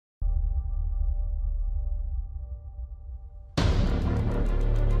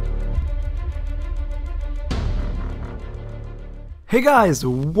Hey guys,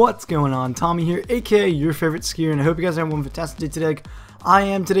 what's going on? Tommy here, aka your favorite skier, and I hope you guys are having one fantastic day today. Like I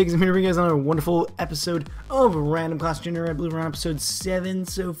am today, because I'm here to bring you guys another wonderful episode of Random Class Generator. I believe we're on episode 7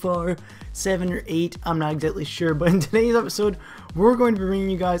 so far, 7 or 8, I'm not exactly sure. But in today's episode, we're going to be bringing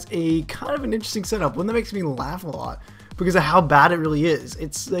you guys a kind of an interesting setup, one that makes me laugh a lot because of how bad it really is.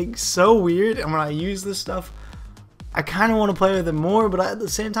 It's like so weird, and when I use this stuff, I kind of want to play with it more, but at the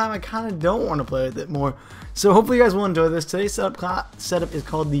same time, I kind of don't want to play with it more. So hopefully you guys will enjoy this. Today's setup is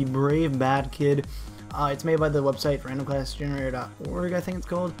called the Brave Bad Kid. It's made by the website randomclassgenerator.org, I think it's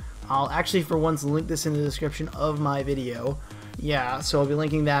called. I'll actually for once link this in the description of my video. Yeah, so I'll be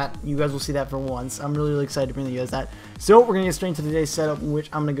linking that. You guys will see that for once. I'm really excited to bring you guys that. So we're going to get straight into today's setup, which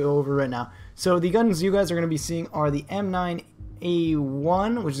I'm going to go over right now. So the guns you guys are going to be seeing are the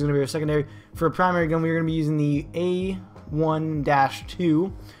M9A1, which is going to be our secondary. For a primary gun, we're going to be using the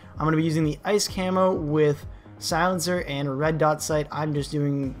A1-2. I'm going to be using the ice camo with silencer and red dot sight. I'm just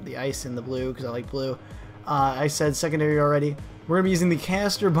doing the ice and the blue because I like blue. I said secondary already. We're going to be using the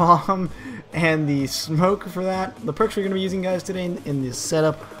canister bomb and the smoke for that. The perks we're going to be using, guys, today in this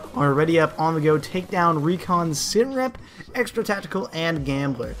setup are Ready Up, On the Go, Takedown, Recon, Sit Rep, Extra Tactical, and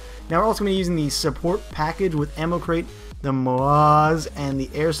Gambler. Now we're also going to be using the support package with Ammo Crate, the Moaz, and the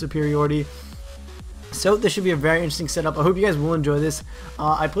Air Superiority. So this should be a very interesting setup. I hope you guys will enjoy this.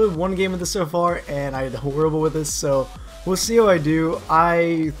 I played one game with this so far, and I did horrible with this, so we'll see how I do.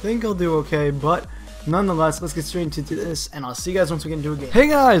 I think I'll do okay, but nonetheless, let's get straight into this, and I'll see you guys once we get into a game. Hey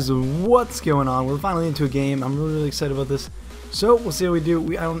guys, what's going on? We're finally into a game. I'm really excited about this. So we'll see how we do.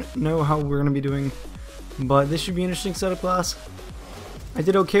 I don't know how we're going to be doing, but this should be an interesting setup, class. I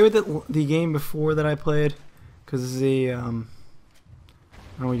did okay with the game before that I played, because this is a, I don't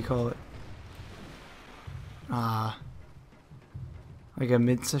know what you call it. Like a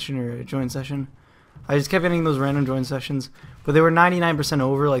mid-session or a joint session. I just kept getting those random joint sessions, but they were 99%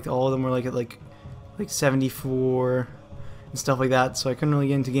 over. Like all of them were like at like 74 and stuff like that. So I couldn't really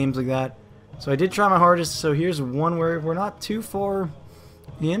get into games like that. So I did try my hardest. So here's one where we're not too far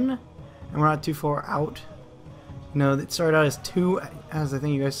in, and we're not too far out. You know, it started out as 2, as I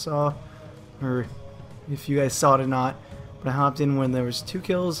think you guys saw, or if you guys saw it or not. But I hopped in when there was 2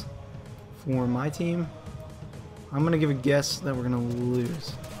 kills for my team. I'm going to give a guess that we're going to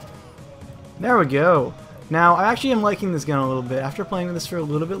lose. There we go. Now, I actually am liking this gun a little bit. After playing with this for a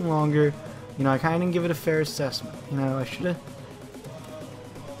little bit longer, you know, I kind of didn't give it a fair assessment. You know, I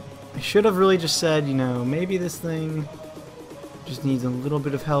should have really just said, you know, maybe this thing just needs a little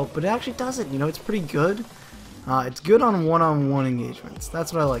bit of help, but it actually doesn't. You know, it's pretty good. It's good on one-on-one engagements.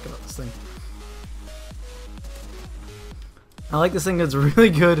 That's what I like about this thing. I like this thing that's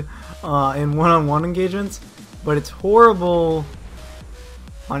really good in one-on-one engagements, but it's horrible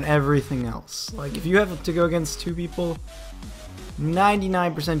on everything else. Like, if you have to go against 2 people,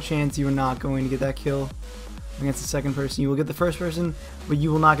 99% chance you are not going to get that kill against the second person. You will get the first person, but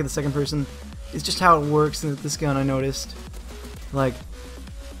you will not get the second person. It's just how it works in this gun, I noticed. Like,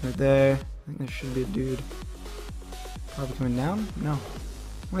 right there. I think there should be a dude. Probably coming down? No. I'm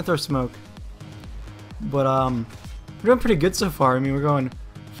gonna throw smoke. But, we're doing pretty good so far. I mean, we're going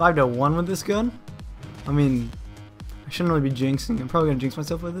 5-1 with this gun. I mean, I shouldn't really be jinxing. I'm probably going to jinx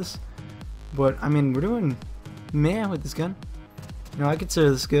myself with this. But, I mean, we're doing meh with this gun. You know, I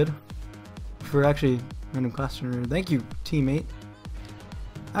consider this good. For actually random class generator. Thank you, teammate.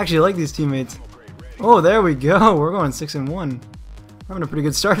 I actually like these teammates. Oh, there we go. We're going 6-1. We're having a pretty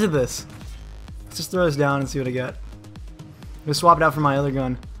good start to this. Let's just throw this down and see what I get. I'm going to swap it out for my other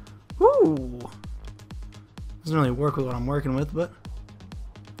gun. Woo! Doesn't really work with what I'm working with, but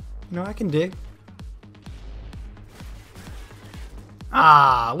you know, I can dig.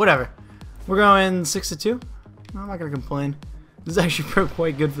 Whatever. We're going 6-2. I'm not gonna complain. This is actually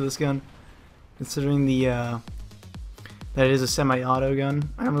quite good for this gun, considering the that it is a semi-auto gun.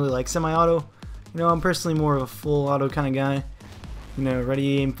 I don't really like semi-auto. You know, I'm personally more of a full auto kind of guy. You know,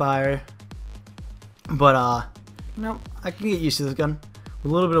 ready, aim, fire. But you know, I can get used to this gun.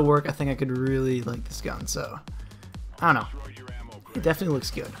 With a little bit of work, I think I could really like this gun. So I don't know. It definitely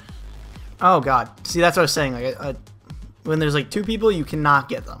looks good. Oh god. See, that's what I was saying. Like, when there's like 2 people, you cannot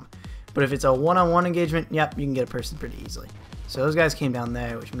get them. But if it's a one-on-one engagement, yep, you can get a person pretty easily. So those guys came down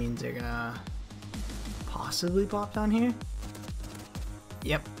there, which means they're gonna possibly pop down here.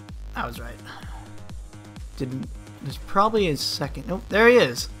 Yep, I was right. There's probably a second. Nope, there he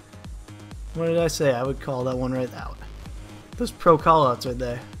is. What did I say? I would call that one right out. Those pro callouts right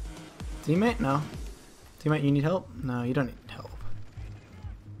there. Teammate? No. Teammate, you need help? No, you don't need help.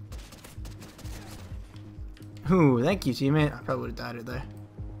 Ooh, thank you, teammate. I probably would have died right there.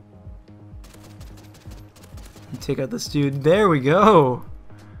 take out this dude. There we go.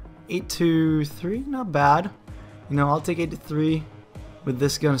 8-3, not bad. You know, I'll take 8-3 with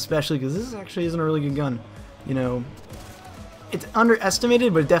this gun especially because this actually isn't a really good gun. You know, it's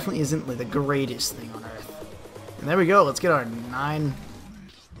underestimated, but it definitely isn't like the greatest thing on earth. And there we go. Let's get our 9.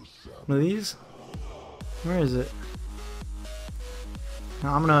 One of these. Where is it? No,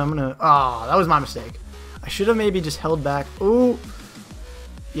 I'm gonna. Oh, that was my mistake. I should have maybe just held back. Ooh.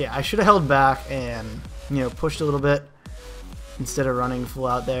 Yeah, I should have held back and, you know, pushed a little bit instead of running full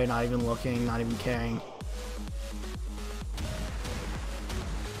out there, not even looking, not even caring.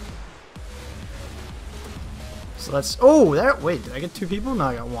 So let's. Oh, there. Wait, did I get 2 people? No,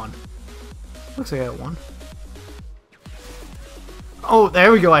 I got 1. Looks like I got 1. Oh,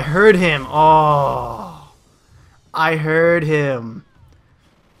 there we go. I heard him. Oh, I heard him.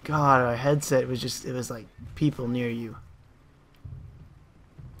 God, our headset was just, it was like people near you.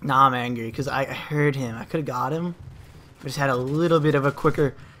 Nah, I'm angry because I heard him. I could have got him. I just had a little bit of a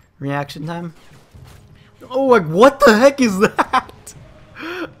quicker reaction time. Oh, like, what the heck is that?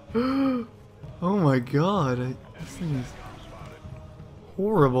 Oh my god. This thing is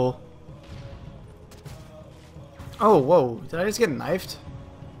horrible. Oh, whoa. Did I just get knifed?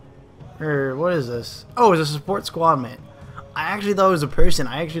 Or what is this? Oh, it's a support squad mate. I actually thought it was a person.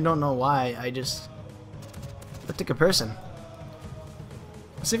 I actually don't know why. I took a person.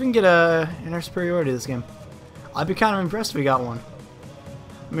 Let's see if we can get an air superiority this game. I'd be kind of impressed if we got one.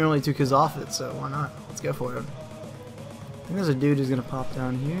 I mean, only took his off it, so why not? Let's go for it. I think there's a dude who's gonna pop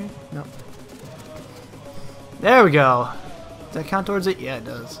down here. Nope. There we go. Does that count towards it? Yeah, it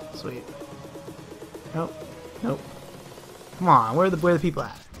does. Sweet. Nope. Nope. Come on, where are the people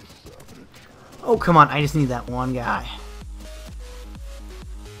at? Oh, come on. I just need that one guy.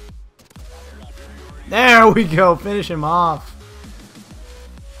 There we go. Finish him off.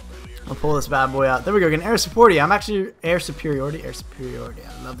 I'll pull this bad boy out. There we go. Get an air superiority. I'm actually air superiority. Air superiority.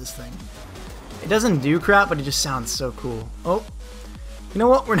 I love this thing. It doesn't do crap, but it just sounds so cool. Oh, you know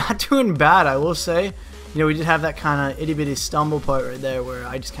what? We're not doing bad, I will say. You know, we did have that kind of itty bitty stumble part right there where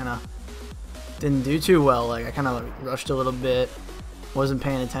I just kind of didn't do too well. Like, I kind of like rushed a little bit, wasn't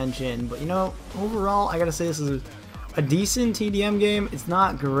paying attention. But, you know, overall, I gotta say this is a decent TDM game. It's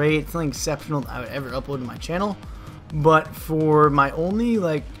not great. It's nothing exceptional that I would ever upload to my channel. But for my only,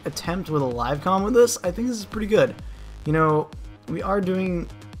 like, attempt with a live comm with this, I think this is pretty good. You know, we are doing...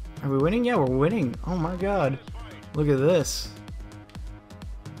 Are we winning? Yeah, we're winning. Oh my god. Look at this.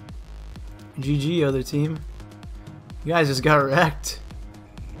 GG, other team. You guys just got wrecked.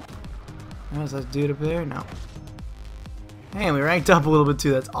 Oh, is that dude up there? No. Hey, we ranked up a little bit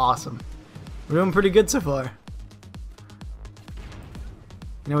too. That's awesome. We're doing pretty good so far.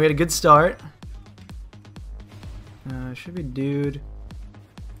 You know, we had a good start. Should be dude.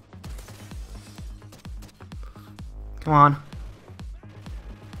 Come on.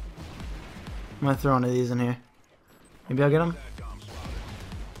 I'm gonna throw one of these in here. Maybe I'll get him?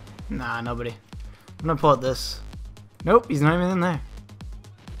 Nah, nobody. I'm gonna pull out this. Nope, he's not even in there.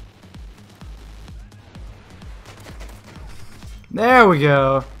 There we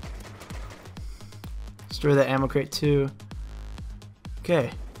go. Destroy that ammo crate too. Okay.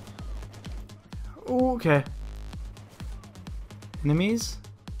 Ooh, okay. Enemies?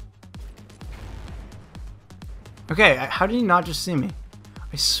 Okay, how did he not just see me?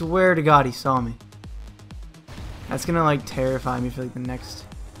 I swear to God he saw me. That's gonna like terrify me for like the next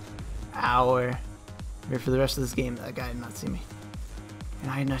hour. Or for the rest of this game, that guy did not see me. And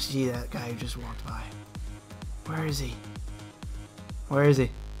I did not see that guy who just walked by. Where is he? Where is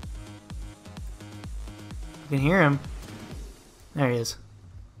he? I can hear him. There he is.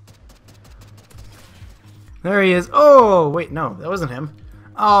 There he is. Oh, wait, no, that wasn't him.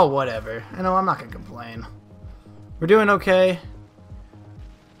 Oh, whatever. I know, I'm not gonna complain. We're doing okay.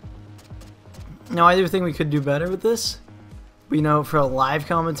 Now, I do think we could do better with this. But, you know, for a live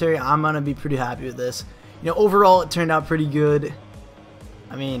commentary, I'm gonna be pretty happy with this. You know, overall, it turned out pretty good.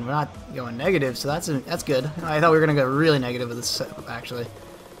 I mean, we're not going negative, so that's good. I thought we were gonna go really negative with this setup, actually.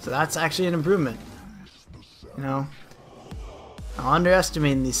 So that's actually an improvement. You know, I'm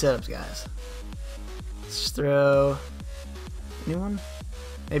underestimating these setups, guys. Let's just throw anyone.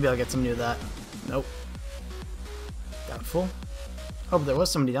 Maybe I'll get somebody with that. Nope. Doubtful. Oh, but there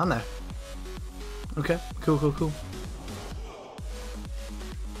was somebody down there. Okay, cool, cool, cool.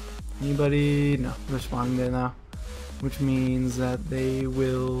 Anybody? No, they're spawning there now. Which means that they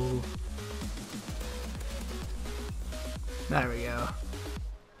will... There we go.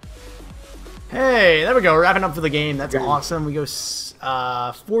 Hey, there we go. Wrapping up for the game. That's awesome. We go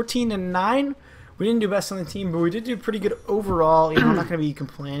 14-9. We didn't do best on the team, but we did do pretty good overall. You know, I'm not going to be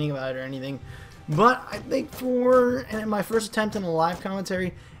complaining about it or anything. But I think for my first attempt in a live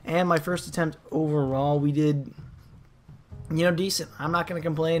commentary and my first attempt overall, we did, you know, decent. I'm not going to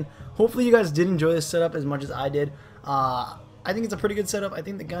complain. Hopefully you guys did enjoy this setup as much as I did. I think it's a pretty good setup. I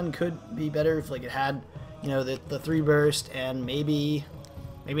think the gun could be better if like it had, you know, the 3 burst and maybe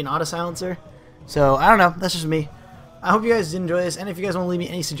not a silencer. So I don't know. That's just me. I hope you guys did enjoy this, and if you guys want to leave me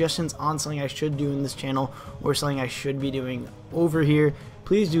any suggestions on something I should do in this channel or something I should be doing over here,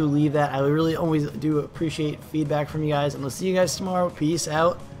 please do leave that. I really always do appreciate feedback from you guys, and we'll see you guys tomorrow. Peace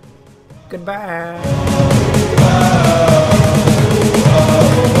out. Goodbye.